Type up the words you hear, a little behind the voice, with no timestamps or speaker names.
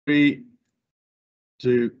3,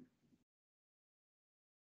 2.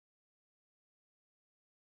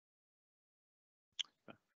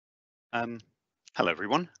 Hello,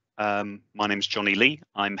 everyone. My name is Johnny Lee.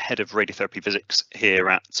 I'm head of radiotherapy physics here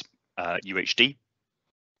at UHD.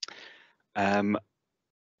 And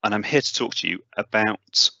I'm here to talk to you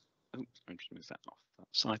about, I'm just move that off that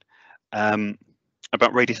side,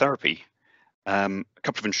 about radiotherapy. A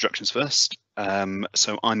couple of introductions first.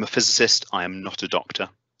 So I'm a physicist, I am not a doctor.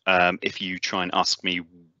 If you try and ask me,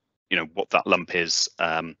 what that lump is,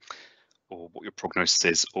 or what your prognosis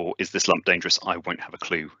is, or is this lump dangerous, I won't have a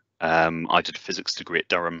clue. I did a physics degree at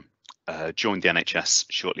Durham, joined the NHS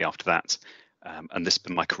shortly after that, and this has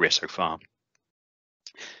been my career so far.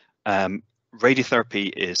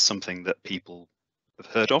 Radiotherapy is something that people have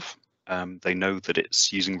heard of. They know that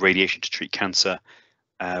it's using radiation to treat cancer,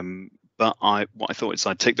 but what I thought is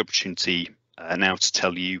I'd take the opportunity now to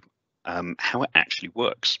tell you how it actually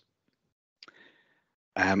works.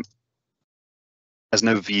 As an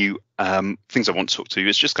overview, things I want to talk to you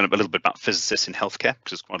is just kind of a little bit about physicists in healthcare,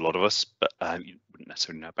 because there's quite a lot of us, but you wouldn't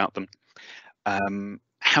necessarily know about them.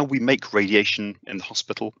 How we make radiation in the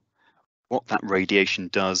hospital, what that radiation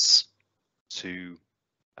does to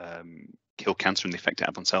kill cancer and the effect it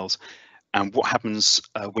has on cells, and what happens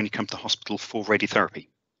when you come to hospital for radiotherapy.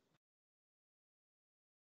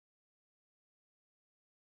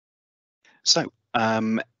 So,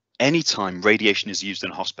 anytime radiation is used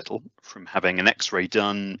in a hospital, from having an X-ray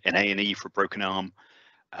done in A&E for a broken arm,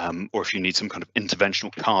 or if you need some kind of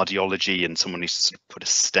interventional cardiology and someone needs to sort of put a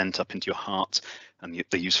stent up into your heart, and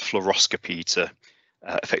they use fluoroscopy to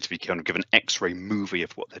effectively kind of give an X-ray movie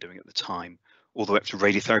of what they're doing at the time, all the way up to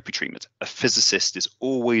radiotherapy treatment, a physicist is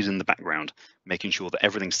always in the background, making sure that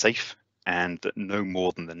everything's safe and that no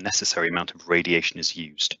more than the necessary amount of radiation is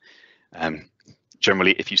used.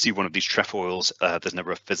 Generally, if you see one of these trefoils, there's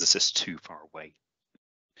never a physicist too far away.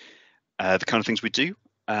 The kind of things we do,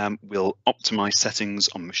 we'll optimize settings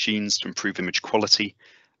on machines to improve image quality,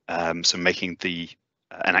 so making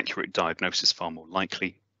an accurate diagnosis far more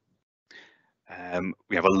likely.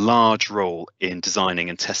 We have a large role in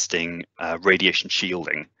designing and testing radiation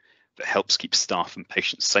shielding that helps keep staff and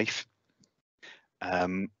patients safe.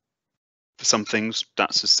 For some things,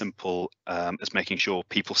 that's as simple as making sure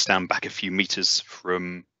people stand back a few meters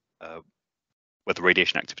from where the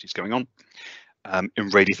radiation activity is going on. In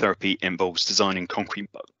radiotherapy, it involves designing concrete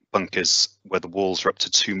bunkers where the walls are up to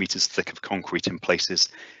 2 meters thick of concrete in places.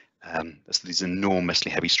 That's these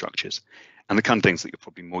enormously heavy structures. And the kind of things that you're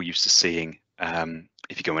probably more used to seeing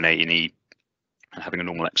if you go in A&E and having a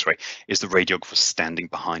normal X-ray is the radiographer standing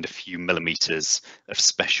behind a few millimeters of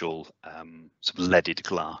special sort of leaded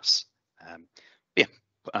glass.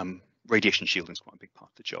 Radiation shielding is quite a big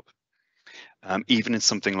part of the job. Even in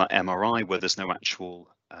something like MRI, where there's no actual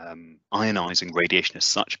ionizing radiation as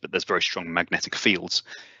such, but there's very strong magnetic fields,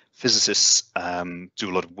 physicists do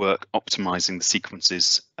a lot of work optimizing the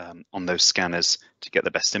sequences on those scanners to get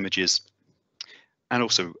the best images, and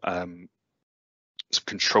also sort of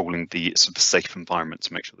controlling the sort of safe environment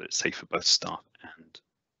to make sure that it's safe for both staff and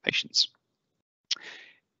patients.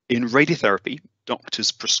 In radiotherapy,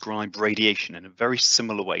 doctors prescribe radiation in a very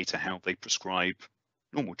similar way to how they prescribe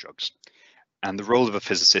normal drugs. And the role of a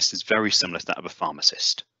physicist is very similar to that of a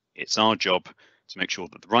pharmacist. It's our job to make sure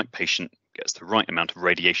that the right patient gets the right amount of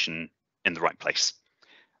radiation in the right place.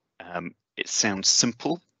 It sounds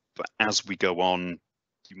simple, but as we go on,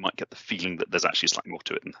 you might get the feeling that there's actually slightly more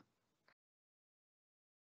to it than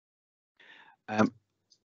that.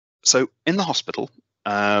 So in the hospital,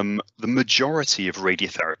 the majority of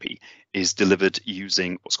radiotherapy is delivered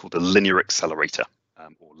using what's called a linear accelerator,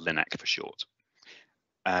 or LINAC for short.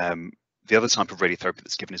 The other type of radiotherapy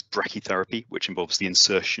that's given is brachytherapy, which involves the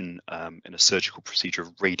insertion in a surgical procedure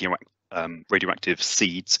of radioactive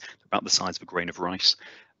seeds about the size of a grain of rice,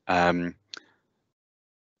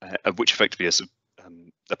 which effectively is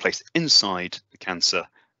they're placed inside the cancer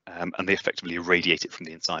and they effectively irradiate it from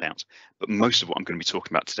the inside out. But most of what I'm going to be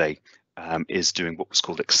talking about today is doing what was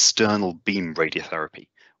called external beam radiotherapy,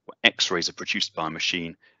 where X-rays are produced by a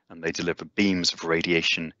machine and they deliver beams of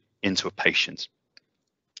radiation into a patient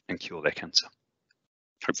and cure their cancer,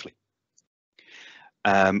 hopefully.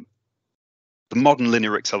 The modern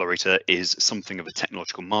linear accelerator is something of a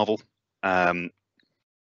technological marvel.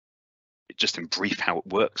 Just in brief how it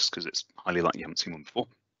works, because it's highly likely you haven't seen one before.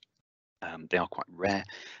 They are quite rare.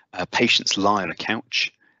 Patients lie on a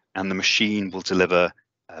couch and the machine will deliver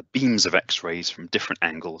beams of X-rays from different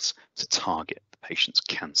angles to target the patient's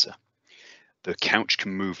cancer. The couch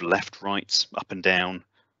can move left, right, up and down.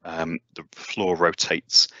 The floor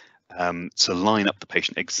rotates. to line up the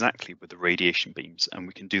patient exactly with the radiation beams, and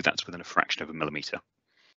we can do that within a fraction of a millimetre.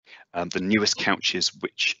 The newest couches,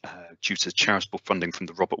 which due to charitable funding from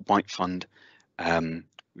the Robert White Fund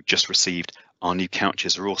we've just received, our new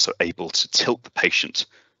couches are also able to tilt the patient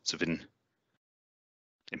sort of in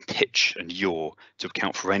pitch and yaw to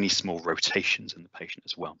account for any small rotations in the patient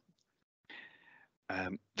as well.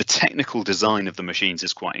 The technical design of the machines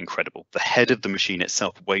is quite incredible. The head of the machine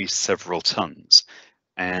itself weighs several tons,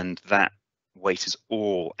 and that weight is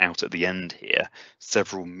all out at the end here,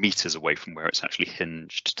 several meters away from where it's actually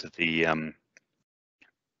hinged to the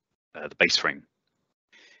base frame.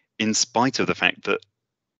 In spite of the fact that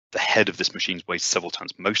the head of this machine weighs several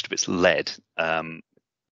tons, most of it's lead.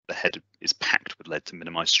 The head is packed with lead to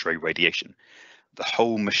minimize stray radiation. The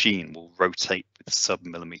whole machine will rotate with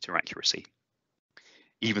sub-millimeter accuracy.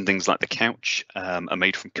 Even things like the couch are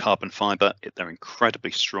made from carbon fiber. They're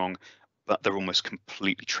incredibly strong, but they're almost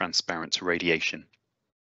completely transparent to radiation.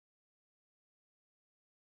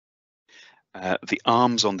 The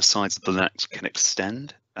arms on the sides of the neck can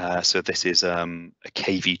extend. So this is a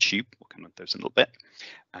KV tube. We'll come on those in a little bit.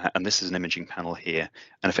 And this is an imaging panel here.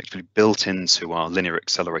 And effectively built into our linear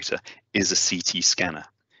accelerator is a CT scanner.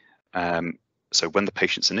 So when the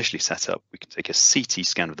patient's initially set up, we can take a CT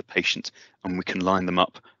scan of the patient and we can line them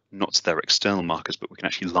up, not to their external markers, but we can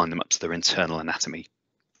actually line them up to their internal anatomy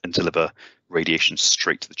and deliver radiation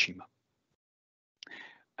straight to the tumour.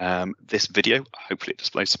 This video, hopefully it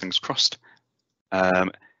displays, fingers crossed,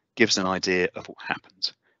 gives an idea of what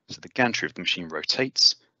happens. So the gantry of the machine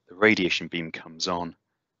rotates, the radiation beam comes on,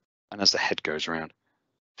 and as the head goes around,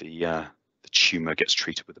 the tumour gets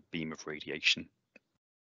treated with a beam of radiation.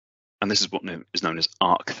 And this is what is known as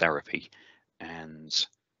arc therapy. And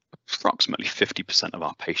approximately 50% of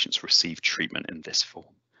our patients receive treatment in this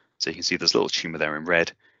form. So you can see there's a little tumour there in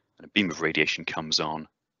red, and a beam of radiation comes on,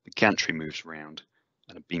 the gantry moves around,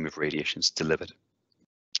 and a beam of radiation is delivered.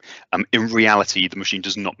 In reality, the machine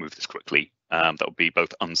does not move this quickly. That would be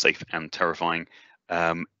both unsafe and terrifying.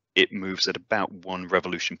 It moves at about 1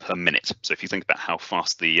 revolution per minute. So if you think about how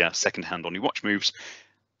fast the second hand on your watch moves,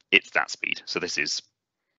 it's that speed. So this is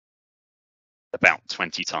about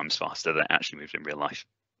 20 times faster than it actually moves in real life,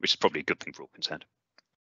 which is probably a good thing for all concerned.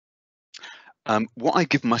 What I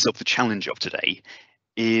give myself the challenge of today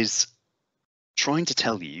is trying to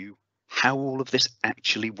tell you how all of this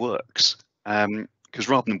actually works. Because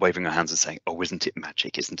rather than waving our hands and saying, oh, isn't it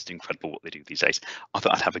magic? Isn't it incredible what they do these days? I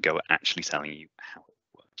thought I'd have a go at actually telling you how it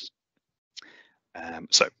works.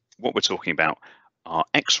 So what we're talking about are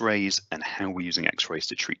X-rays and how we're using X-rays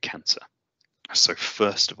to treat cancer. So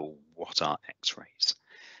first of all, what are X-rays?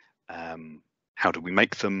 How do we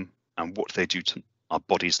make them, and what do they do to our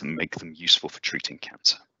bodies that make them useful for treating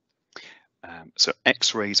cancer? So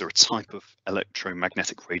X-rays are a type of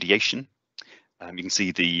electromagnetic radiation. You can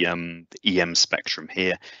see the EM spectrum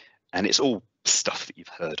here, and it's all stuff that you've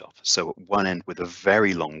heard of. So at one end, with a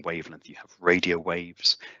very long wavelength, you have radio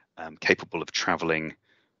waves capable of traveling,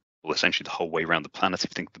 well, essentially the whole way around the planet.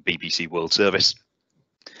 If you think of the BBC World Service.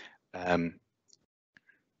 There's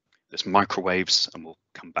microwaves, and we'll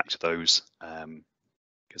come back to those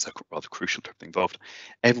because they're rather crucial to everything involved.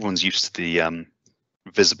 Everyone's used to the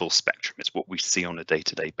visible spectrum. It's what we see on a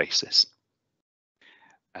day-to-day basis.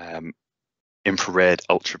 Infrared,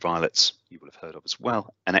 ultraviolet, you will have heard of as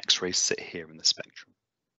well, and X-rays sit here in the spectrum.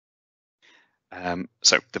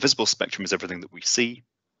 So the visible spectrum is everything that we see.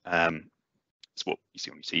 It's what you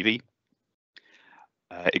see on your TV.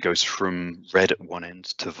 It goes from red at one end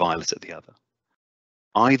to violet at the other.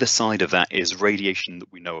 Either side of that is radiation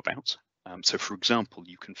that we know about. So for example,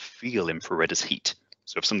 you can feel infrared as heat.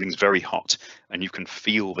 So if something's very hot and you can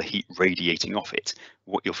feel the heat radiating off it,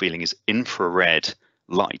 what you're feeling is infrared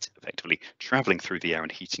light effectively traveling through the air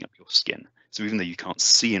and heating up your skin. So even though you can't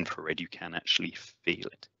see infrared, you can actually feel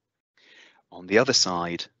it. On the other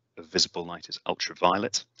side of visible light is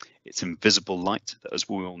ultraviolet. It's invisible light that, as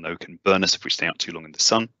we all know, can burn us if we stay out too long in the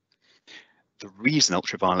sun. The reason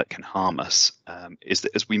ultraviolet can harm us is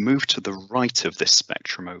that as we move to the right of this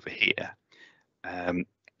spectrum over here,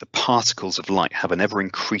 the particles of light have an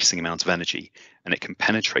ever-increasing amount of energy, and it can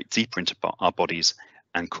penetrate deeper into our bodies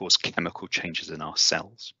and cause chemical changes in our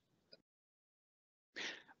cells.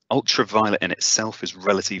 Ultraviolet in itself is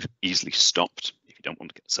relatively easily stopped. If you don't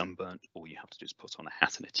want to get sunburned, all you have to do is put on a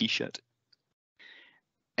hat and a t-shirt.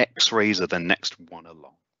 X-rays are the next one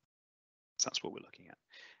along. So that's what we're looking at.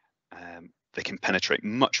 They can penetrate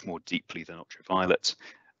much more deeply than ultraviolet,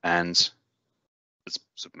 and it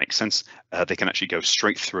sort of makes sense. They can actually go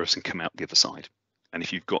straight through us and come out the other side. And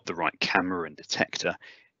if you've got the right camera and detector,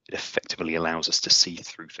 it effectively allows us to see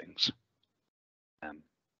through things.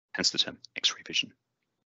 hence the term X-ray vision.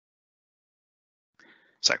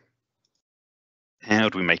 So how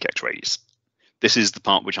do we make X-rays? This is the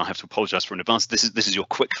part which I have to apologize for in advance. This is your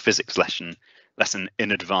quick physics lesson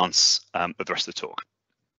in advance of the rest of the talk.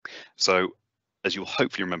 So as you'll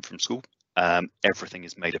hopefully remember from school, everything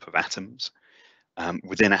is made up of atoms.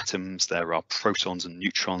 Within atoms, there are protons and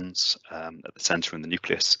neutrons at the center in the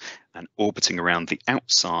nucleus, and orbiting around the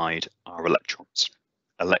outside are electrons.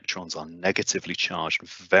 Electrons are negatively charged,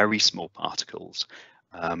 very small particles.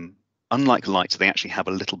 Unlike light, they actually have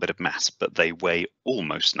a little bit of mass, but they weigh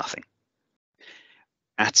almost nothing.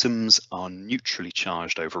 Atoms are neutrally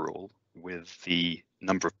charged overall, with the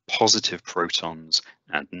number of positive protons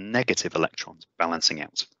and negative electrons balancing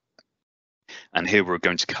out. And here we're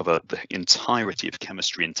going to cover the entirety of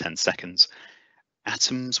chemistry in 10 seconds.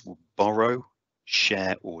 Atoms will borrow,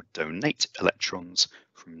 share, or donate electrons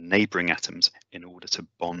from neighboring atoms in order to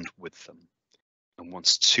bond with them. And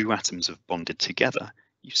once two atoms have bonded together,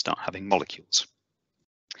 you start having molecules.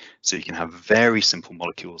 So you can have very simple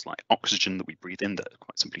molecules like oxygen that we breathe in, that are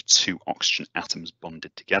quite simply two oxygen atoms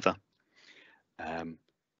bonded together.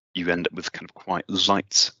 You end up with kind of quite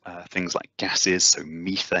light things like gases, so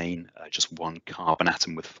methane, just one carbon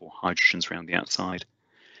atom with 4 hydrogens around the outside.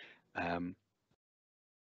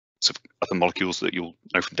 So other molecules that you'll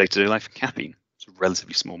know from day-to-day life, caffeine, it's a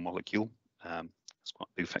relatively small molecule. It's quite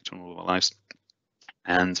a big effect on all of our lives.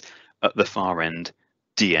 And at the far end,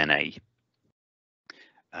 DNA.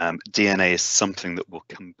 DNA is something that we'll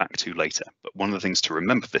come back to later, but one of the things to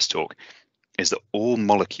remember for this talk is that all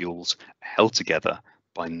molecules are held together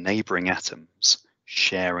by neighboring atoms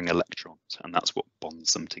sharing electrons, and that's what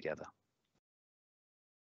bonds them together.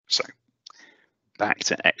 So back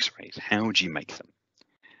to X-rays. How do you make them?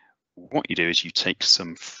 What you do is you take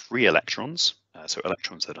some free electrons, so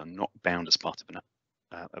electrons that are not bound as part of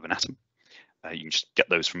an atom. You can just get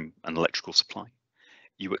those from an electrical supply.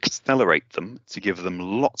 You accelerate them to give them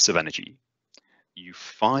lots of energy. You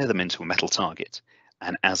fire them into a metal target,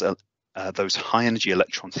 and as those high energy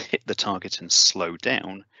electrons hit the target and slow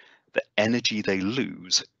down, the energy they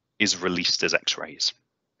lose is released as X-rays.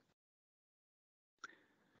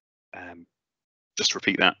 Just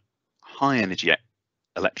repeat that. High energy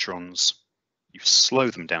electrons, you slow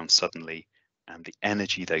them down suddenly, and the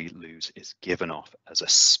energy they lose is given off as a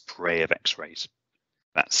spray of X-rays.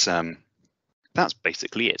 That's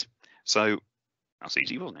basically it. So that's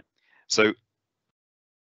easy, wasn't it? So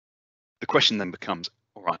the question then becomes,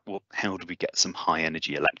 all right, well, how do we get some high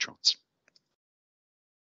energy electrons?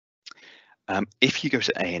 If you go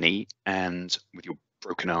to A&E and with your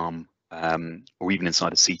broken arm, or even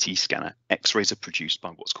inside a CT scanner, X-rays are produced by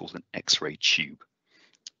what's called an X-ray tube.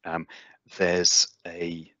 There's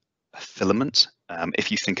a filament.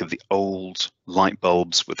 If you think of the old light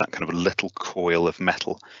bulbs with that kind of a little coil of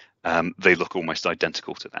metal, they look almost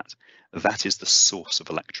identical to that. That is the source of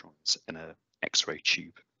electrons in an X-ray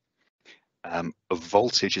tube. A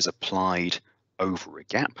voltage is applied over a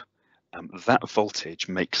gap. That voltage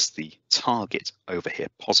makes the target over here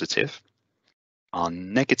positive. Our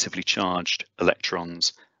negatively charged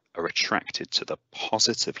electrons are attracted to the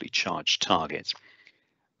positively charged target.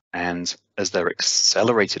 And as they're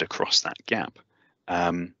accelerated across that gap,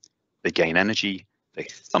 they gain energy, they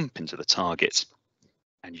thump into the target,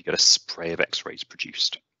 and you get a spray of X-rays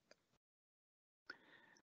produced.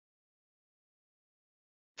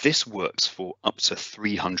 This works for up to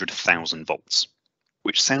 300,000 volts,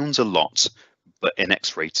 which sounds a lot, but in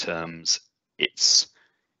X-ray terms, it's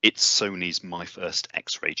Sony's My First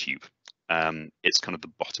X-ray tube. It's kind of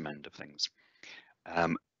the bottom end of things.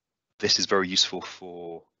 This is very useful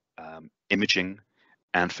for imaging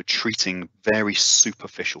and for treating very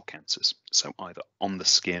superficial cancers, so either on the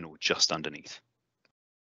skin or just underneath.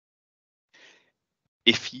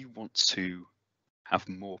 If you want to have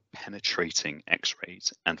more penetrating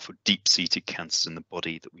X-rays, and for deep-seated cancers in the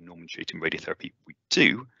body that we normally treat in radiotherapy,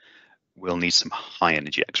 we'll need some high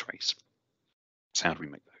energy X-rays. So how do we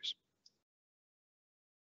make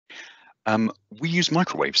those? We use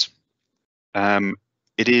microwaves.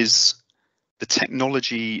 It is the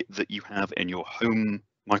technology that you have in your home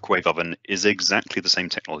microwave oven is exactly the same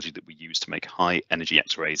technology that we use to make high energy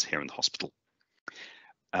X-rays here in the hospital.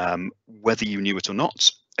 Whether you knew it or not,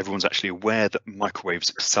 everyone's actually aware that microwaves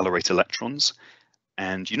accelerate electrons.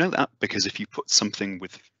 And you know that because if you put something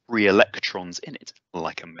with free electrons in it,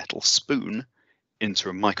 like a metal spoon, into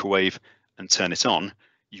a microwave and turn it on,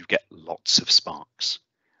 you get lots of sparks.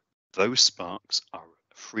 Those sparks are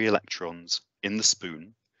free electrons in the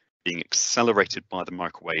spoon being accelerated by the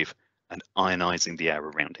microwave and ionizing the air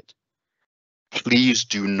around it. Please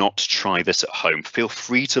do not try this at home. Feel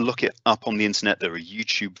free to look it up on the internet. There are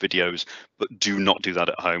YouTube videos, but do not do that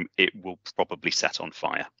at home. It will probably set on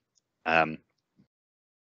fire. I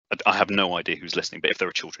have no idea who's listening, but if there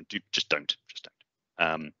are children, just don't.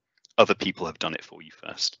 Other people have done it for you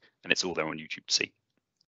first, and it's all there on YouTube to see.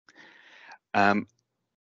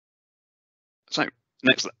 So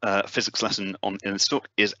next physics lesson in this talk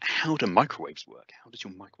is how do microwaves work? How does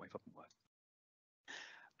your microwave oven work?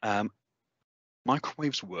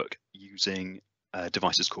 Microwaves work using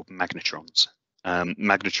devices called magnetrons.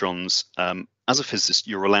 Magnetrons, as a physicist,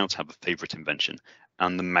 you're allowed to have a favorite invention,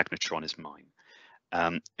 and the magnetron is mine.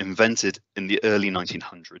 Invented in the early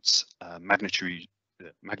 1900s,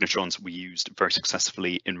 magnetrons were used very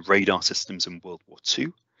successfully in radar systems in World War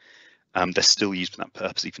II. They're still used for that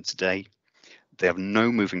purpose even today. They have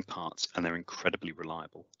no moving parts and they're incredibly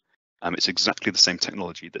reliable. It's exactly the same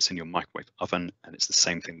technology that's in your microwave oven, and it's the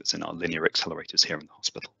same thing that's in our linear accelerators here in the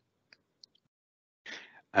hospital.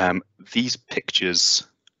 These pictures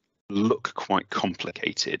look quite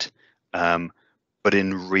complicated, but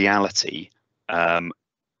in reality,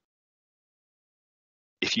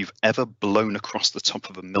 if you've ever blown across the top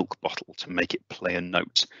of a milk bottle to make it play a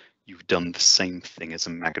note, you've done the same thing as a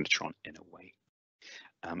magnetron in a way.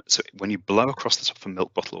 So when you blow across the top of a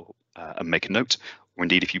milk bottle and make a note, or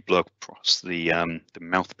indeed if you blow across the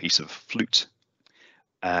mouthpiece of a flute,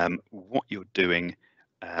 what you're doing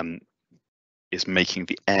is making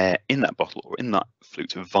the air in that bottle or in that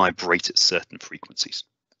flute vibrate at certain frequencies.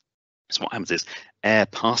 So what happens is air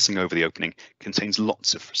passing over the opening contains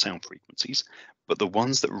lots of sound frequencies, but the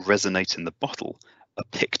ones that resonate in the bottle are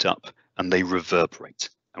picked up and they reverberate.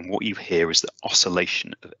 And what you hear is the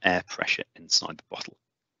oscillation of air pressure inside the bottle.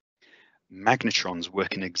 Magnetrons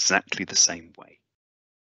work in exactly the same way.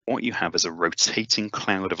 What you have is a rotating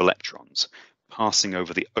cloud of electrons passing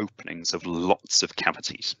over the openings of lots of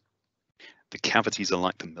cavities. The cavities are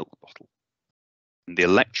like the milk bottle, and the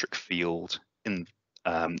electric field in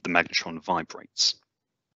the magnetron vibrates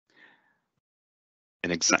in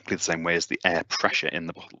exactly the same way as the air pressure in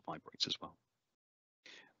the bottle vibrates as well.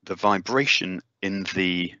 The vibration in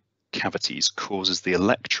the cavities causes the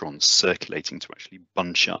electrons circulating to actually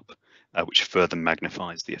bunch up, which further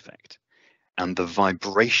magnifies the effect. And the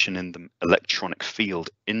vibration in the electronic field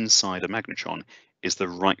inside a magnetron is the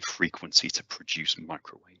right frequency to produce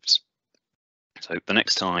microwaves. So the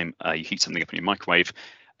next time you heat something up in your microwave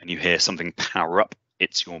and you hear something power up,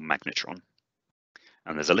 it's your magnetron.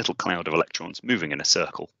 And there's a little cloud of electrons moving in a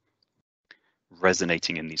circle,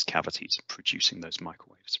 resonating in these cavities, producing those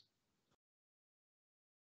microwaves.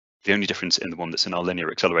 The only difference in the one that's in our linear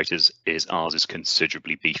accelerators is ours is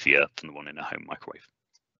considerably beefier than the one in a home microwave.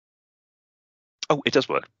 Oh, it does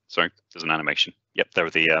work. Sorry, there's an animation. Yep, there are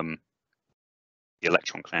the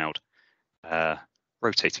electron cloud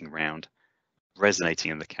rotating around,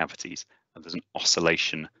 resonating in the cavities, and there's an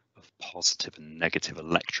oscillation of positive and negative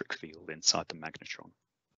electric field inside the magnetron.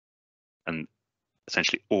 And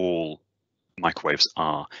essentially all microwaves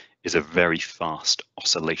is a very fast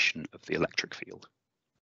oscillation of the electric field.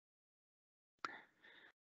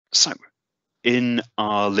 So in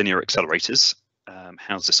our linear accelerators,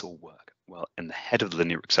 how does this all work? Well, in the head of the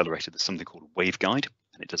linear accelerator, there's something called a waveguide,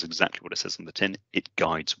 and it does exactly what it says on the tin. It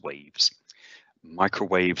guides waves.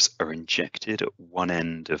 Microwaves are injected at one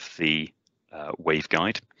end of the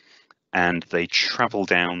waveguide, and they travel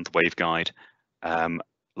down the waveguide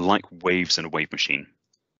like waves in a wave machine.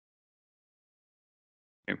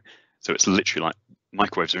 Okay. So it's literally like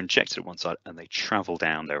microwaves are injected at one side and they travel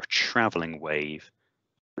down. They're a traveling wave.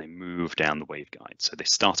 They move down the waveguide. So they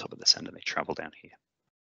start up at this end and they travel down here.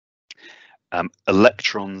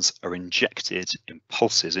 Electrons are injected in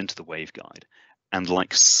pulses into the waveguide, and like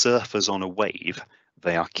surfers on a wave,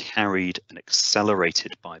 they are carried and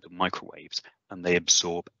accelerated by the microwaves, and they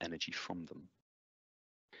absorb energy from them.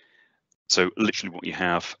 So literally what you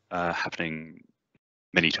have happening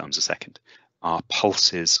many times a second are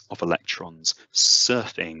pulses of electrons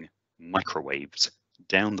surfing microwaves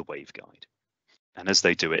down the waveguide. And as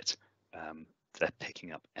they do it, they're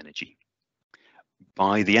picking up energy.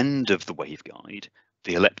 By the end of the waveguide,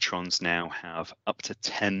 the electrons now have up to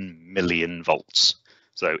 10 million volts.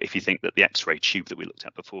 So if you think that the X-ray tube that we looked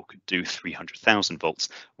at before could do 300,000 volts,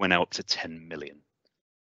 we're now up to 10 million.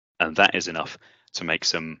 And that is enough to make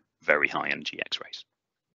some very high energy X-rays.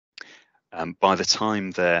 By the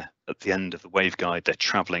time they're at the end of the waveguide, they're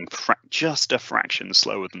traveling just a fraction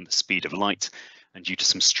slower than the speed of light. And due to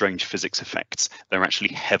some strange physics effects, they're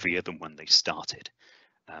actually heavier than when they started.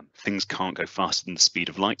 Things can't go faster than the speed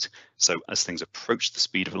of light. So as things approach the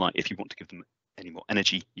speed of light, if you want to give them any more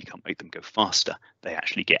energy, you can't make them go faster. They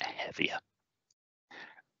actually get heavier.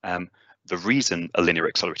 The reason a linear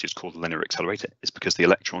accelerator is called a linear accelerator is because the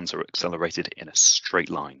electrons are accelerated in a straight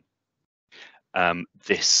line.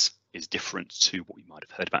 This is different to what you might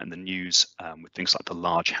have heard about in the news with things like the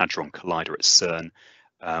Large Hadron Collider at CERN.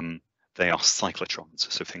 They are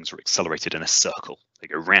cyclotrons, so things are accelerated in a circle. They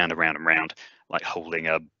go round and round and round, like holding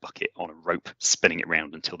a bucket on a rope, spinning it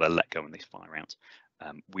round until they're let go and they fire out.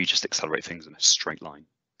 We just accelerate things in a straight line.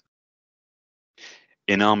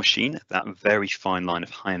 In our machine, that very fine line of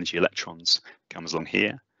high energy electrons comes along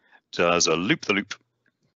here, does a loop-the-loop,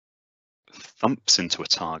 thumps into a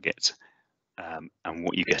target, and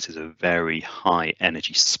what you get is a very high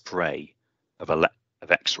energy spray of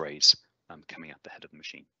X-rays coming out the head of the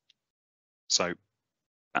machine. So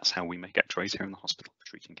that's how we make X-rays here in the hospital for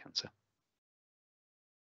treating cancer.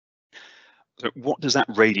 So what does that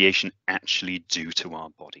radiation actually do to our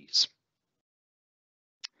bodies?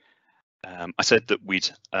 I said that we'd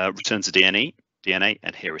return to DNA,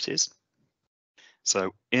 and here it is.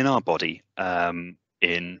 So in our body,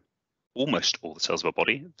 in almost all the cells of our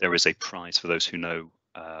body, there is a prize for those who know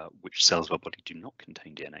which cells of our body do not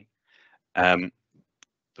contain DNA.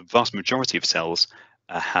 The vast majority of cells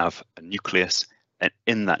have a nucleus, and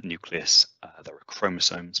in that nucleus there are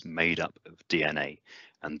chromosomes made up of DNA,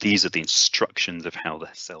 and these are the instructions of how the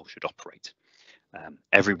cell should operate.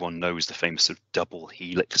 Everyone knows the famous sort of double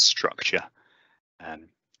helix structure,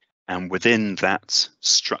 and within that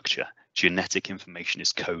structure, genetic information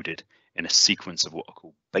is coded in a sequence of what are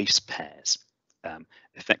called base pairs.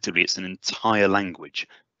 Effectively, it's an entire language,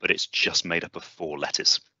 but it's just made up of 4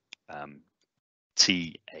 letters,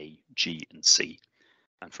 T, A, G, and C.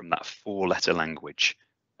 And from that 4-letter language,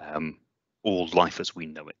 all life as we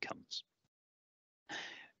know it comes.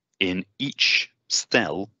 In each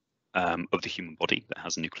cell of the human body that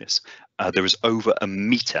has a nucleus, there is over 1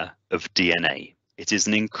 meter of DNA. It is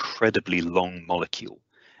an incredibly long molecule.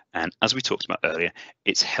 And as we talked about earlier,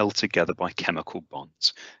 it's held together by chemical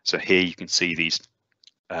bonds. So here you can see these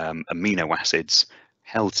amino acids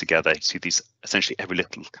held together. You see these, essentially every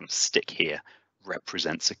little kind of stick here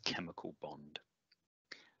represents a chemical bond.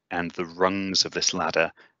 And the rungs of this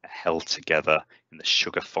ladder are held together in the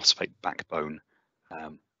sugar phosphate backbone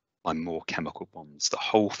by more chemical bonds. The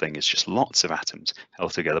whole thing is just lots of atoms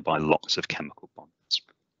held together by lots of chemical bonds.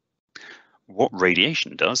 What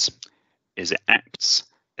radiation does is it acts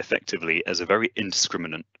effectively as a very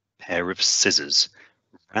indiscriminate pair of scissors,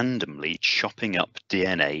 randomly chopping up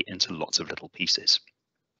DNA into lots of little pieces.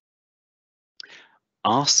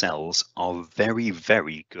 Our cells are very,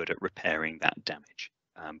 very good at repairing that damage,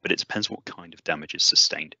 but it depends what kind of damage is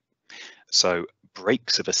sustained. So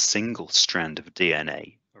breaks of a single strand of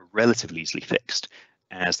DNA are relatively easily fixed,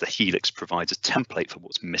 as the helix provides a template for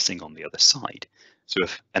what's missing on the other side. So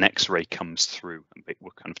if an X-ray comes through and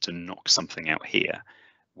we're kind of to knock something out here,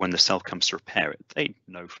 when the cell comes to repair it, they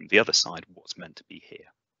know from the other side what's meant to be here,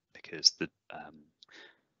 because the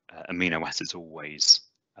amino acids always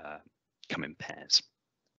come in pairs.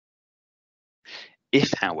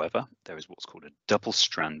 If, however, there is what's called a double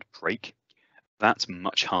strand break, that's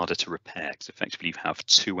much harder to repair, because effectively you have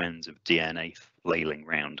 2 ends of DNA flailing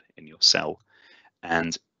around in your cell.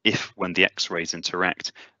 And if, when the X-rays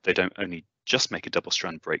interact, they don't only just make a double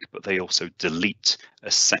strand break, but they also delete a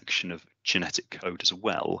section of genetic code as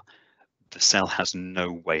well, the cell has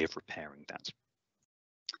no way of repairing that.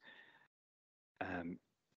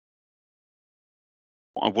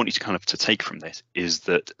 What I want you to kind of to take from this is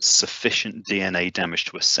that sufficient DNA damage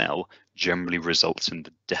to a cell generally results in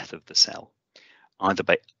the death of the cell, either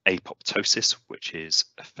by apoptosis, which is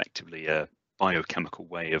effectively a biochemical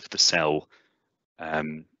way of the cell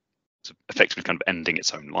effectively kind of ending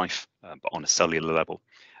its own life, but on a cellular level,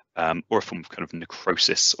 or a form of kind of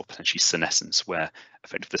necrosis or potentially senescence, where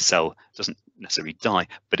effectively the cell doesn't necessarily die,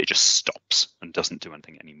 but it just stops and doesn't do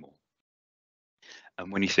anything anymore.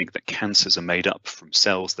 And when you think that cancers are made up from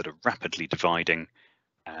cells that are rapidly dividing,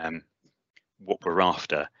 what we're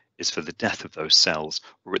after is for the death of those cells,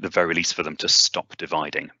 or at the very least for them to stop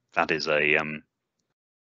dividing. That is a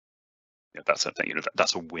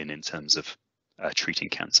that's a win in terms of treating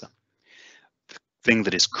cancer. The thing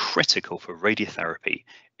that is critical for radiotherapy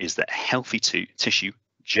is that healthy tissue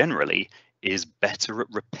generally is better at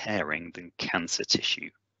repairing than cancer tissue.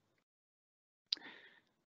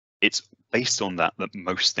 It's based on that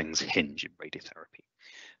most things hinge in radiotherapy.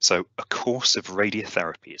 So a course of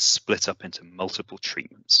radiotherapy is split up into multiple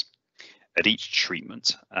treatments. At each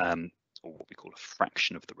treatment, or what we call a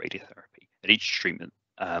fraction of the radiotherapy, at each treatment,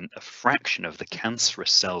 a fraction of the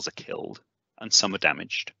cancerous cells are killed and some are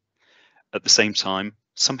damaged. At the same time,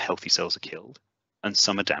 some healthy cells are killed and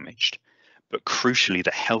some are damaged. But crucially,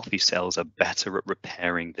 the healthy cells are better at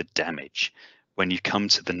repairing the damage. When you come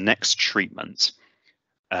to the next treatment,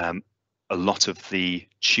 a lot of the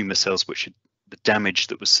tumor cells, which are the damage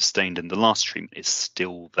that was sustained in the last treatment, is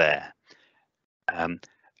still there. And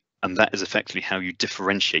that is effectively how you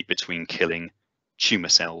differentiate between killing tumor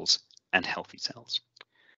cells and healthy cells.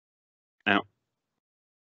 Now,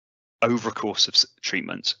 over a course of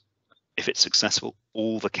treatment, if it's successful,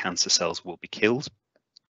 all the cancer cells will be killed.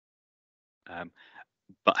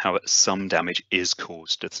 But however, some damage is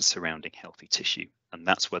caused to the surrounding healthy tissue, and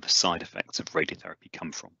that's where the side effects of radiotherapy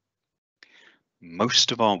come from.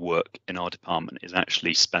 Most of our work in our department is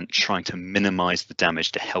actually spent trying to minimize the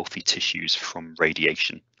damage to healthy tissues from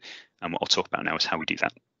radiation. And what I'll talk about now is how we do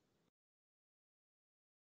that.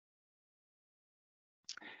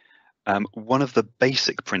 One of the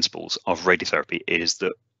basic principles of radiotherapy is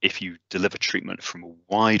that if you deliver treatment from a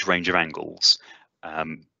wide range of angles,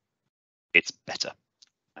 it's better.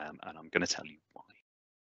 And I'm going to tell you why.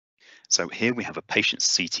 So here we have a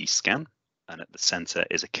patient's CT scan, and at the center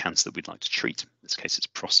is a cancer that we'd like to treat. In this case, it's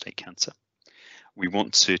prostate cancer. We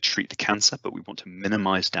want to treat the cancer, but we want to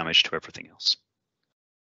minimize damage to everything else.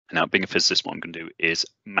 Now, being a physicist, what I'm going to do is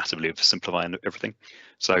massively oversimplify everything.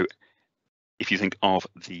 So if you think of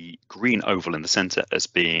the green oval in the center as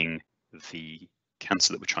being the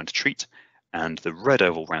cancer that we're trying to treat, and the red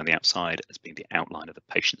oval around the outside as being the outline of the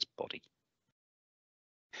patient's body.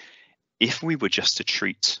 If we were just to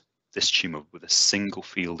treat this tumor with a single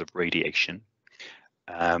field of radiation,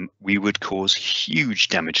 we would cause huge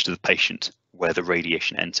damage to the patient where the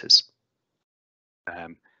radiation enters.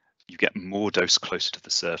 You get more dose closer to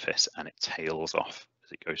the surface and it tails off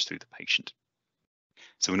as it goes through the patient.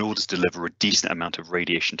 So in order to deliver a decent amount of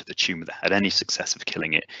radiation to the tumor that had any success of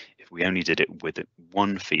killing it, if we only did it with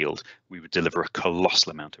one field, we would deliver a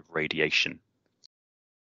colossal amount of radiation.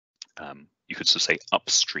 You could sort of say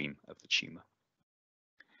upstream of the tumor.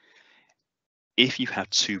 If you have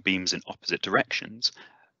two beams in opposite directions,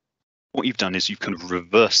 what you've done is you've kind of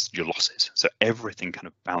reversed your losses. So everything kind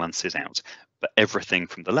of balances out, but everything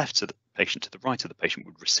from the left of the patient to the right of the patient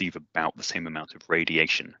would receive about the same amount of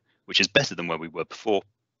radiation, which is better than where we were before,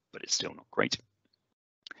 but it's still not great.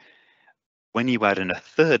 When you add in a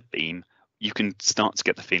third beam, you can start to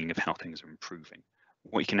get the feeling of how things are improving.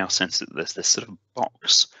 What you can now sense is that there's this sort of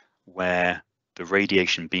box where the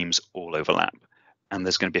radiation beams all overlap, and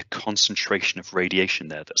there's going to be a concentration of radiation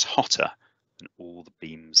there that's hotter than all the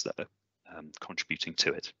beams that are contributing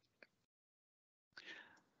to it.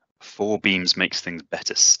 4 beams makes things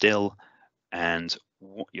better still, and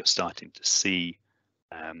what you're starting to see,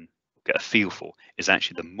 get a feel for, is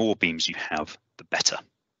actually the more beams you have, the better.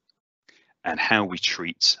 And how we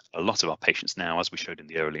treat a lot of our patients now, as we showed in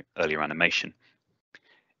the earlier animation,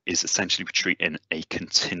 is essentially we treat in a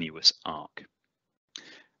continuous arc.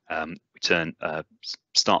 We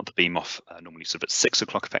start the beam off normally sort of at 6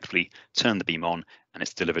 o'clock effectively, turn the beam on, and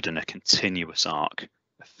it's delivered in a continuous arc,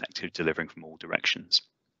 effectively delivering from all directions.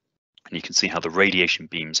 And you can see how the radiation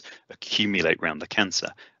beams accumulate around the cancer,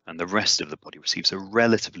 and the rest of the body receives a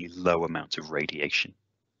relatively low amount of radiation.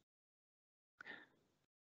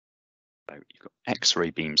 So you've got X-ray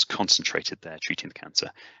beams concentrated there treating the cancer,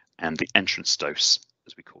 and the entrance dose,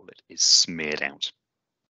 as we call it, is smeared out.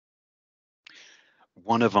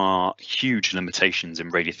 One of our huge limitations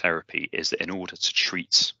in radiotherapy is that in order to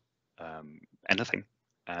treat anything,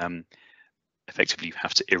 effectively you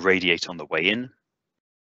have to irradiate on the way in,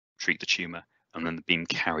 treat the tumor, and then the beam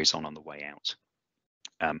carries on the way out.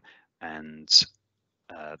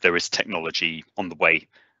 There is technology on the way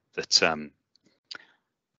that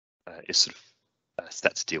is sort of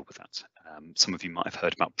set to deal with that. Some of you might have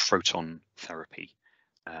heard about proton therapy.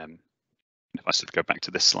 If I sort of go back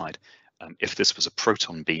to this slide, if this was a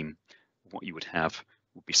proton beam, what you would have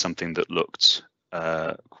would be something that looked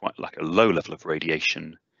quite like a low level of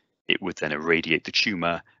radiation. It would then irradiate the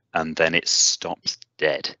tumor, and then it stops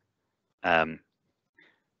dead.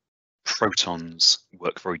 Protons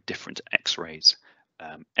work very different to X-rays.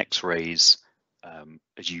 X-rays,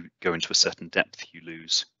 as you go into a certain depth, you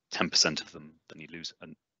lose 10% of them, then you lose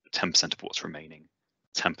 10% of what's remaining,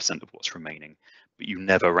 10% of what's remaining, but you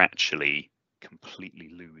never actually completely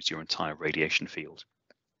lose your entire radiation field.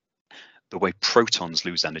 The way protons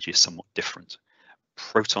lose energy is somewhat different.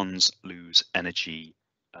 Protons lose energy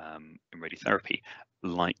in radiotherapy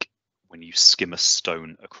like when you skim a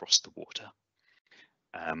stone across the water.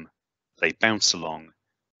 They bounce along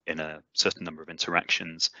in a certain number of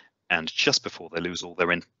interactions, and just before they lose all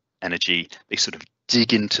their energy, they sort of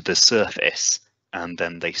dig into the surface and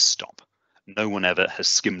then they stop. No one ever has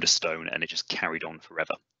skimmed a stone and it just carried on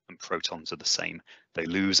forever. And protons are the same. They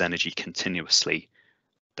lose energy continuously,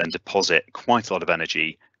 then deposit quite a lot of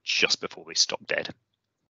energy just before they stop dead.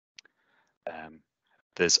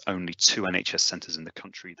 There's only 2 NHS centres in the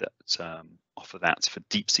country that offer that for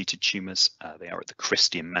deep-seated tumours. They are at the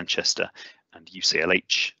Christie in Manchester and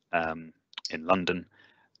UCLH in London.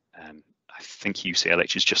 I think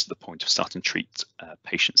UCLH is just at the point of starting to treat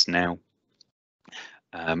patients now.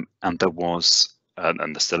 And there was,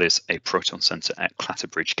 and there still is, a proton centre at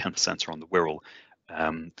Clatterbridge Cancer Centre on the Wirral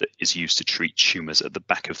that is used to treat tumours at the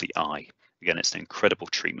back of the eye. Again, it's an incredible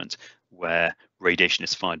treatment where radiation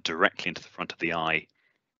is fired directly into the front of the eye.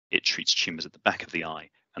 It treats tumours at the back of the eye,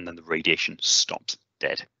 and then the radiation stops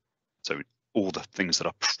dead. So all the things that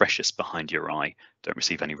are precious behind your eye don't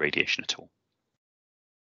receive any radiation at all.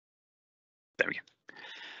 There we go.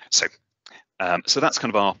 So, so that's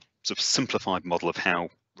kind of our sort of simplified model of how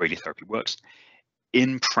radiotherapy works.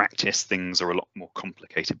 In practice, things are a lot more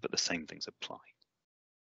complicated, but the same things apply.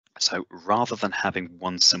 So rather than having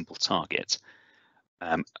one simple target,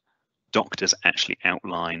 doctors actually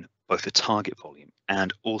outline both a target volume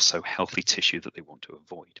and also healthy tissue that they want to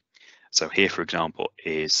avoid. So here, for example,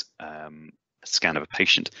 is a scan of a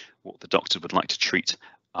patient. What the doctor would like to treat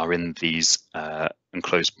are in these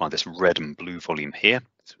enclosed by this red and blue volume here.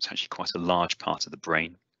 So it's actually quite a large part of the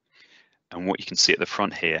brain. And what you can see at the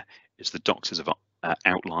front here is the doctors have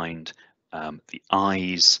outlined the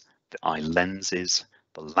eyes, the eye lenses,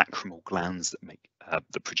 the lacrimal glands that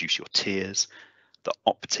that produce your tears, the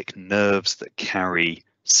optic nerves that carry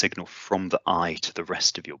signal from the eye to the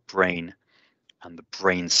rest of your brain, and the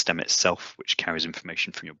brain stem itself, which carries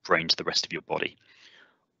information from your brain to the rest of your body.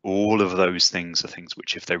 All of those things are things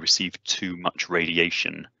which, if they receive too much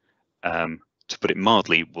radiation, to put it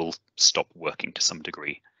mildly, will stop working to some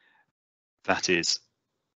degree. That is,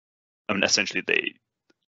 I mean, essentially,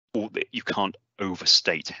 you can't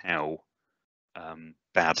overstate how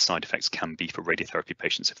bad side effects can be for radiotherapy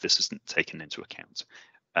patients if this isn't taken into account.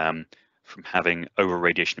 From having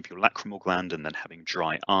over-radiation of your lacrimal gland and then having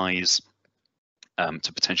dry eyes,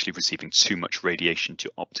 to potentially receiving too much radiation to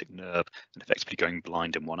your optic nerve and effectively going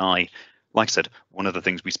blind in one eye. Like I said, one of the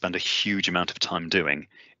things we spend a huge amount of time doing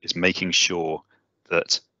is making sure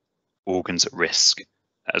that organs at risk,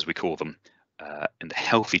 as we call them, in the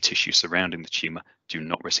healthy tissue surrounding the tumour, do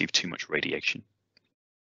not receive too much radiation.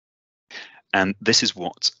 And this is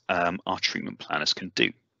what our treatment planners can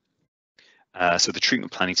do. So the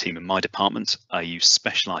treatment planning team in my department, I use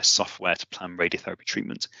specialised software to plan radiotherapy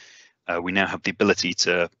treatment. We now have the ability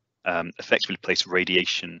to effectively place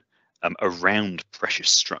radiation around precious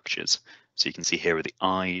structures. So you can see here are the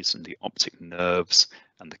eyes and the optic nerves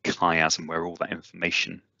and the chiasm where all that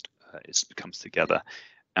information comes together.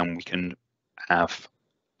 And we can have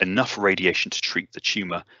enough radiation to treat the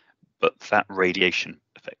tumour, but that radiation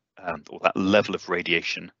effect, or that level of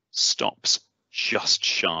radiation stops just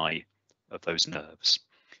shy of those nerves.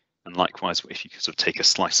 And likewise, if you sort of take a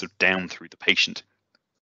slice of down through the patient,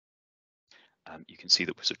 you can see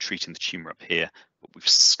that we're sort of treating the tumour up here, but we've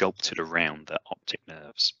sculpted around the optic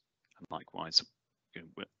nerves. And likewise,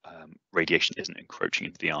 radiation isn't encroaching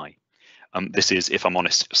into the eye. This is, if I'm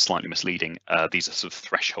honest, slightly misleading. These are sort of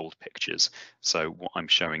threshold pictures. So what I'm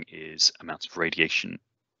showing is amount of radiation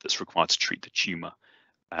that's required to treat the tumour.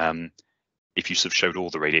 If you sort of showed all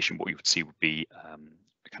the radiation, what you would see would be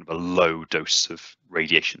kind of a low dose of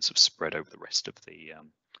radiation sort of spread over the rest of the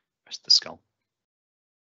skull.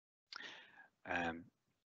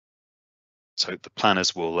 So the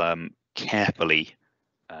planners will carefully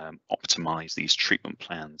optimize these treatment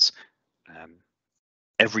plans.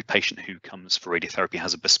 Every patient who comes for radiotherapy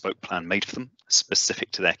has a bespoke plan made for them,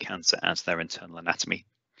 specific to their cancer as their internal anatomy.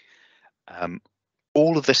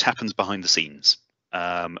 All of this happens behind the scenes.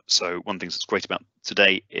 So one thing that's great about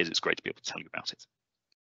today is it's great to be able to tell you about it.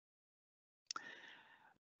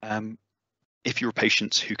 If you're a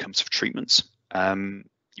patient who comes for treatments,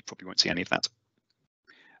 you probably won't see any of that.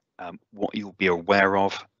 What you'll be aware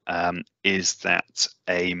of is that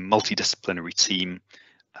a multidisciplinary team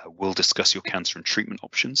will discuss your cancer and treatment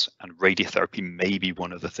options, and radiotherapy may be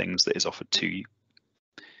one of the things that is offered to you.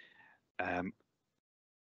 And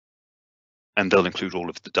they'll include all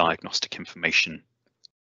of the diagnostic information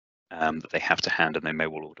that they have to hand, and they may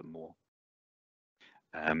well order more.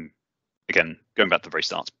 Again, going back to the very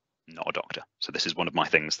start, not a doctor. So this is one of my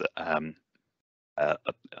things that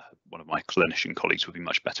one of my clinician colleagues would be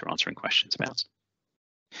much better answering questions about.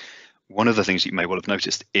 One of the things you may well have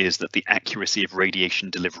noticed is that the accuracy of radiation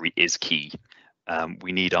delivery is key.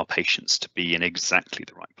 We need our patients to be in exactly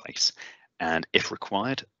the right place. And if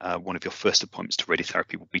required, one of your first appointments to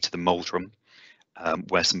radiotherapy will be to the mold room,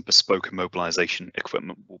 where some bespoke immobilization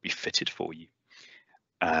equipment will be fitted for you.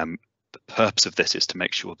 The purpose of this is to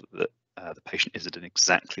make sure that the patient is in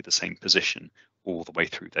exactly the same position all the way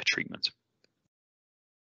through their treatment.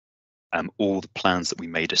 All the plans that we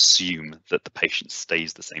made assume that the patient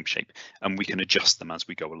stays the same shape, and we can adjust them as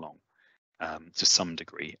we go along to some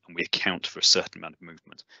degree, and we account for a certain amount of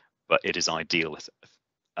movement, but it is ideal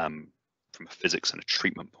from a physics and a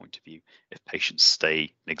treatment point of view if patients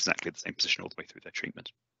stay in exactly the same position all the way through their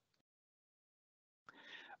treatment.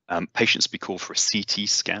 Patients will be called for a CT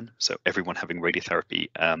scan, so everyone having radiotherapy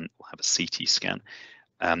will have a CT scan.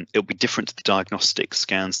 It'll be different to the diagnostic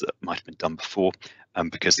scans that might have been done before,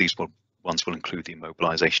 because these ones will include the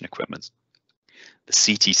immobilization equipment. The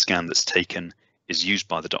CT scan that's taken is used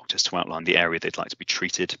by the doctors to outline the area they'd like to be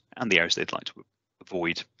treated and the areas they'd like to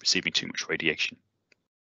avoid receiving too much radiation.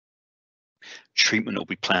 Treatment will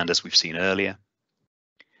be planned as we've seen earlier,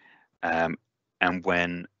 and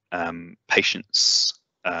when patients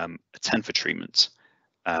attend for treatment,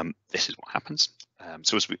 this is what happens.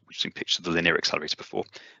 So as we've seen pictures of the linear accelerator before,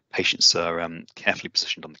 patients are carefully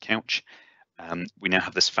positioned on the couch. We now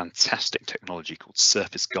have this fantastic technology called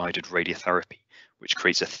surface-guided radiotherapy, which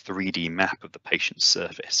creates a 3D map of the patient's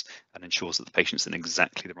surface and ensures that the patient's in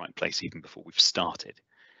exactly the right place even before we've started.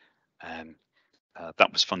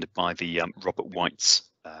 That was funded by the Robert White's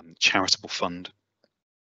charitable fund.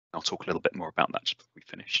 I'll talk a little bit more about that just before we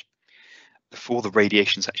finish. Before the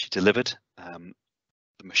radiation is actually delivered, the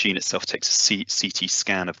machine itself takes a CT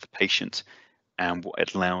scan of the patient, and what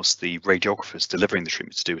it allows the radiographers delivering the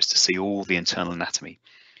treatment to do is to see all the internal anatomy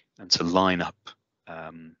and to line up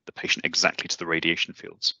the patient exactly to the radiation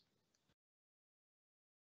fields.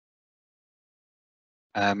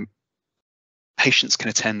 Patients can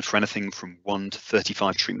attend for anything from 1 to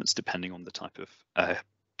 35 treatments, depending on the type of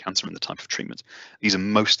cancer and the type of treatment. These are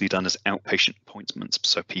mostly done as outpatient appointments,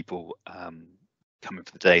 so people come in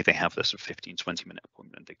for the day, they have this sort of 15-20 minute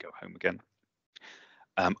appointment and they go home again.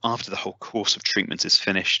 After the whole course of treatment is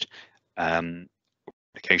finished,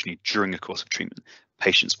 occasionally during the course of treatment,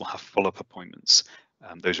 patients will have follow-up appointments.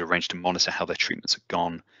 Those are arranged to monitor how their treatments have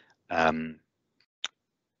gone.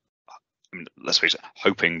 I mean, let's face it,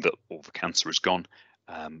 hoping that all the cancer is gone,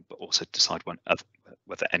 but also decide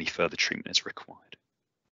whether any further treatment is required.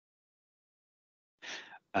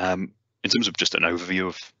 In terms of just an overview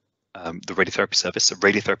of the radiotherapy service, so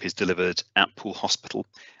radiotherapy is delivered at Poole Hospital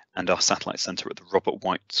and our satellite centre at the Robert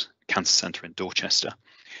White Cancer Centre in Dorchester.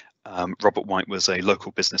 Robert White was a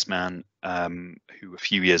local businessman who a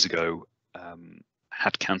few years ago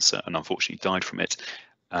had cancer and unfortunately died from it.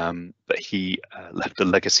 But he left a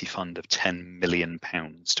legacy fund of £10 million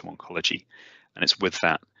to oncology, and it's with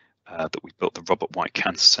that that we built the Robert White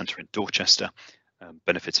Cancer Centre in Dorchester,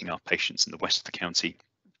 benefiting our patients in the west of the county.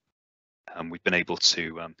 We've been able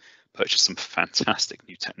to purchase some fantastic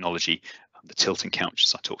new technology, the tilting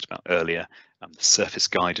couches I talked about earlier, the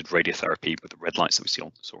surface-guided radiotherapy with the red lights that we saw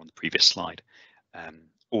on the previous slide,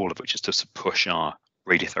 all of which is just to push our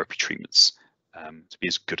radiotherapy treatments to be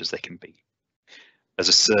as good as they can be. As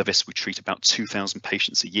a service, we treat about 2,000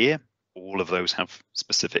 patients a year. All of those have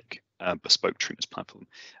specific bespoke treatments planned for them,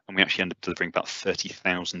 and we actually end up delivering about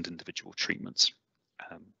 30,000 individual treatments.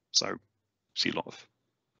 So we see a lot of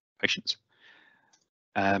patients.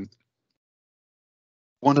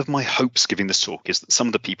 One of my hopes giving this talk is that some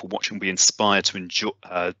of the people watching will be inspired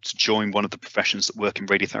to join one of the professions that work in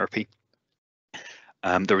radiotherapy.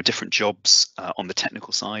 There are different jobs on the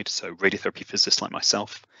technical side, so radiotherapy physicists like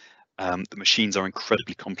myself. The machines are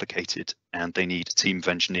incredibly complicated and they need a team of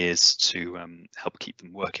engineers to help keep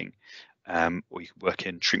them working. Or you can work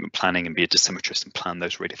in treatment planning and be a dosimetrist and plan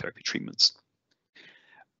those radiotherapy treatments.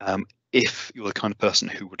 If you're the kind of person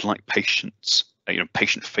who would like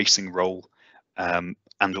patient-facing role,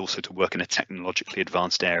 and also to work in a technologically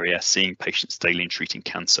advanced area, seeing patients daily and treating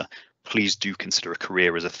cancer, please do consider a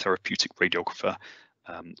career as a therapeutic radiographer,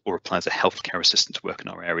 or apply as a healthcare assistant to work in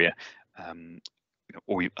our area,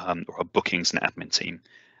 or our bookings and admin team.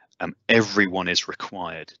 Everyone is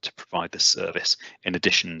required to provide this service in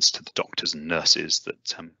addition to the doctors and nurses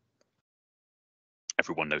that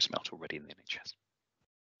everyone knows about already in the NHS.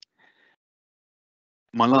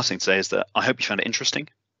 My last thing to say is that I hope you found it interesting.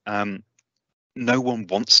 No one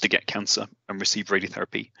wants to get cancer and receive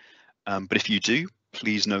radiotherapy, but if you do,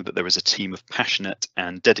 please know that there is a team of passionate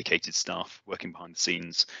and dedicated staff working behind the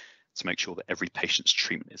scenes to make sure that every patient's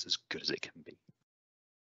treatment is as good as it can be.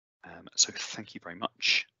 So thank you very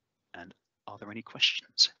much. And are there any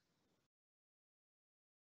questions?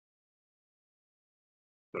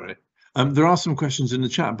 Sorry. There are some questions in the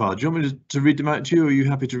chat bar. Do you want me to read them out to you, or are you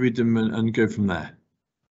happy to read them and go from there?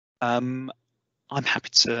 I'm happy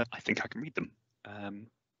to. I think I can read them.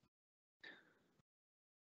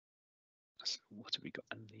 So what have we got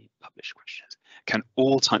in the published questions? Can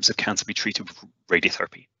all types of cancer be treated with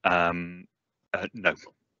radiotherapy? No,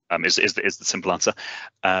 is the simple answer.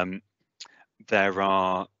 There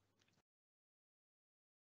are,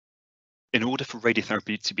 in order for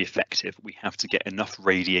radiotherapy to be effective, we have to get enough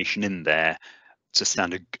radiation in there to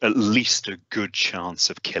stand at least a good chance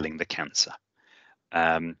of killing the cancer.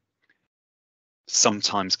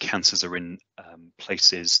 Sometimes cancers are in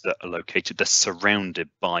places that are located, they're surrounded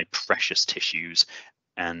by precious tissues,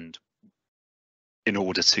 and in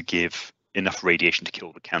order to give enough radiation to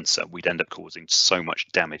kill the cancer, we'd end up causing so much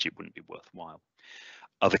damage it wouldn't be worthwhile.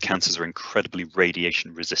 Other cancers are incredibly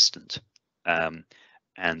radiation resistant, and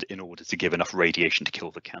in order to give enough radiation to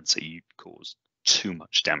kill the cancer, you'd cause too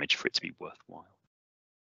much damage for it to be worthwhile.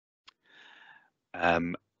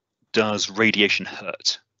 Does radiation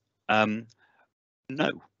hurt? No.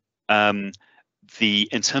 In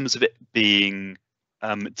terms of it being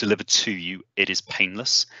delivered to you, it is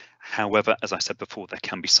painless. However, as I said before, there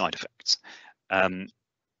can be side effects. In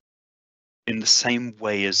the same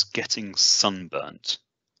way as getting sunburnt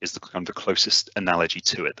is the kind of the closest analogy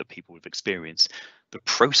to it that people have experienced. The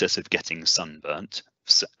process of getting sunburnt,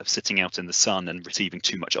 of sitting out in the sun and receiving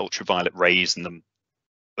too much ultraviolet rays and them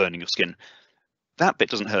burning your skin, that bit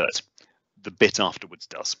doesn't hurt. The bit afterwards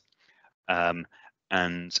does. And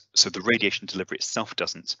so the radiation delivery itself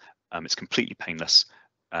doesn't. It's completely painless.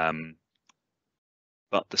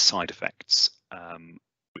 But the side effects,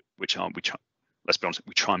 which are, let's be honest,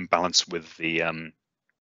 we try and balance with the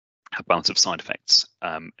balance of side effects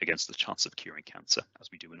against the chance of curing cancer, as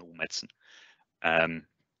we do in all medicine.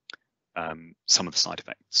 Some of the side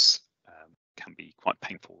effects can be quite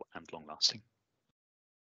painful and long-lasting.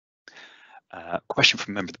 Question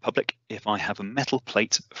from a member of the public: if I have a metal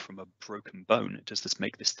plate from a broken bone, does this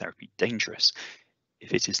make this therapy dangerous?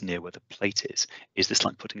 If it is near where the plate is this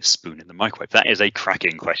like putting a spoon in the microwave? That is a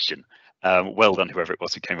cracking question. Well done, whoever it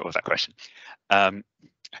was who came up with that question.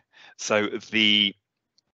 So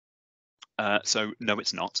no,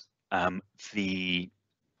 it's not. The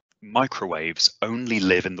microwaves only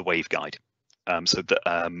live in the waveguide. So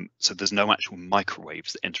there's no actual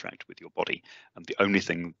microwaves that interact with your body, and the only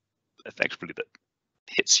thing effectively that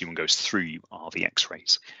hits you and goes through you are the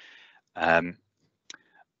X-rays.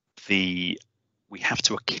 We have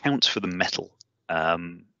to account for the metal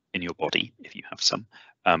in your body if you have some.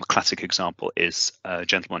 A classic example is a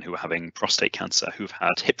gentleman who are having prostate cancer who've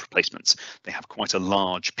had hip replacements. They have quite a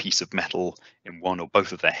large piece of metal in one or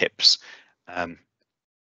both of their hips.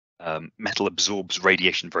 Metal absorbs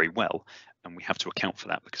radiation very well, and we have to account for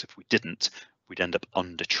that, because if we didn't, we'd end up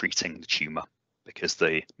under-treating the tumour, because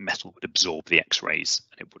the metal would absorb the X-rays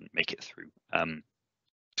and it wouldn't make it through to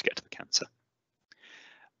get to the cancer.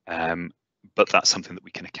 But that's something that we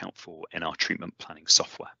can account for in our treatment planning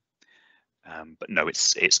software. But no,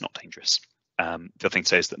 it's not dangerous. The other thing to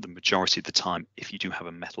say is that the majority of the time, if you do have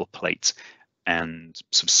a metal plate and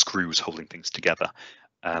some screws holding things together,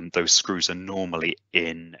 those screws are normally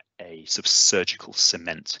in a sort of surgical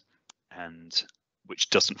cement, and which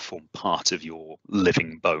doesn't form part of your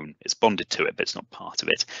living bone. It's bonded to it, but it's not part of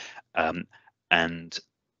it. And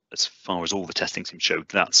as far as all the testing seems to show,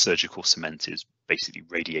 that surgical cement is basically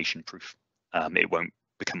radiation proof. It won't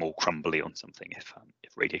become all crumbly on something if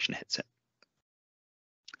radiation hits it.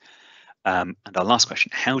 And our last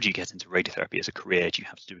question: how do you get into radiotherapy as a career? Do you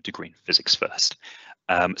have to do a degree in physics first?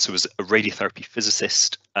 So as a radiotherapy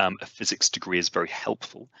physicist, a physics degree is very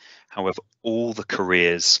helpful. However, all the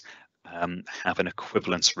careers have an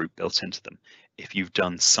equivalence route built into them. If you've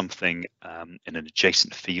done something in an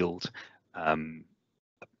adjacent field, in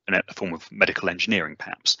a form of medical engineering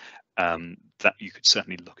perhaps, that you could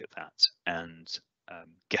certainly look at that and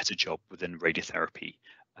get a job within radiotherapy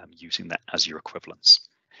using that as your equivalence.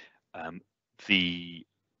 The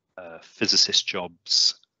physicist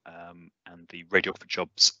jobs and the radiographer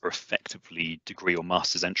jobs are effectively degree or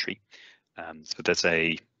master's entry. So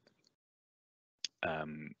there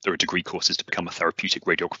are degree courses to become a therapeutic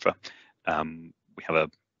radiographer. We have a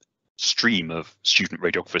stream of student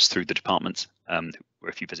radiographers through the department, where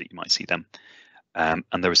if you visit you might see them.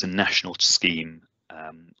 And there is a national scheme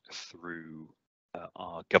through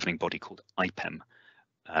our governing body called IPEM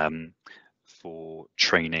for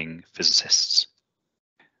training physicists.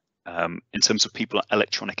 In terms of people,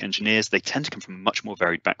 electronic engineers, they tend to come from a much more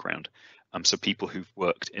varied background. So people who've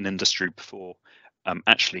worked in industry before,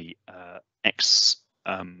 actually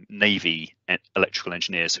ex-Navy electrical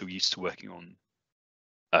engineers who are used to working on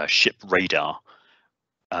ship radar,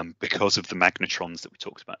 because of the magnetrons that we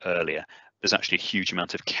talked about earlier, there's actually a huge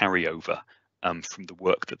amount of carryover from the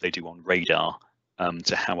work that they do on radar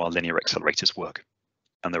to how our linear accelerators work.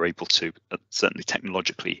 And they're able to, certainly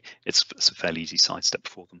technologically, it's a fairly easy sidestep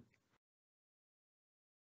for them.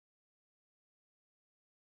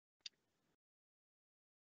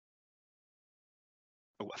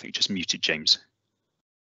 Oh, I think you just muted James.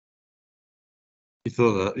 You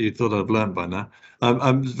thought I'd learned by now.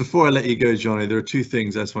 Before I let you go, Johnny, there are two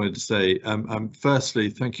things I just wanted to say.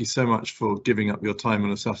 Firstly, thank you so much for giving up your time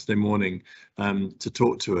on a Saturday morning to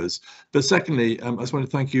talk to us. But secondly, I just want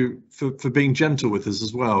to thank you for being gentle with us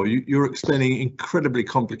as well. You're explaining incredibly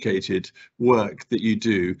complicated work that you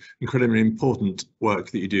do, incredibly important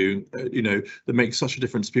work that you do, that makes such a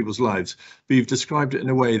difference to people's lives. But you've described it in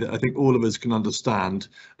a way that I think all of us can understand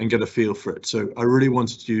and get a feel for it. So I really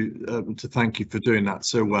wanted you to thank you for doing that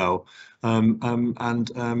so well, on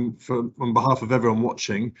behalf of everyone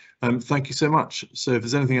watching, thank you so much. So if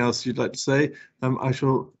there's anything else you'd like to say, I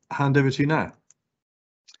shall hand over to you now.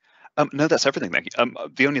 No, that's everything. Thank you.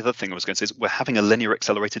 The only other thing I was going to say is we're having a linear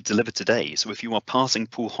accelerator delivered today. So if you are passing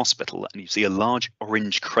Poole Hospital and you see a large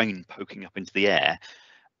orange crane poking up into the air,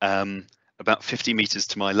 about 50 meters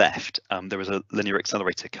to my left, there is a linear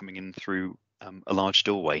accelerator coming in through a large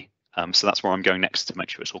doorway. So that's where I'm going next to make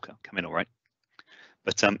sure it's all come in all right.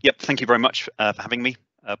 But yep, thank you very much for having me.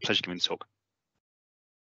 Pleasure giving the talk.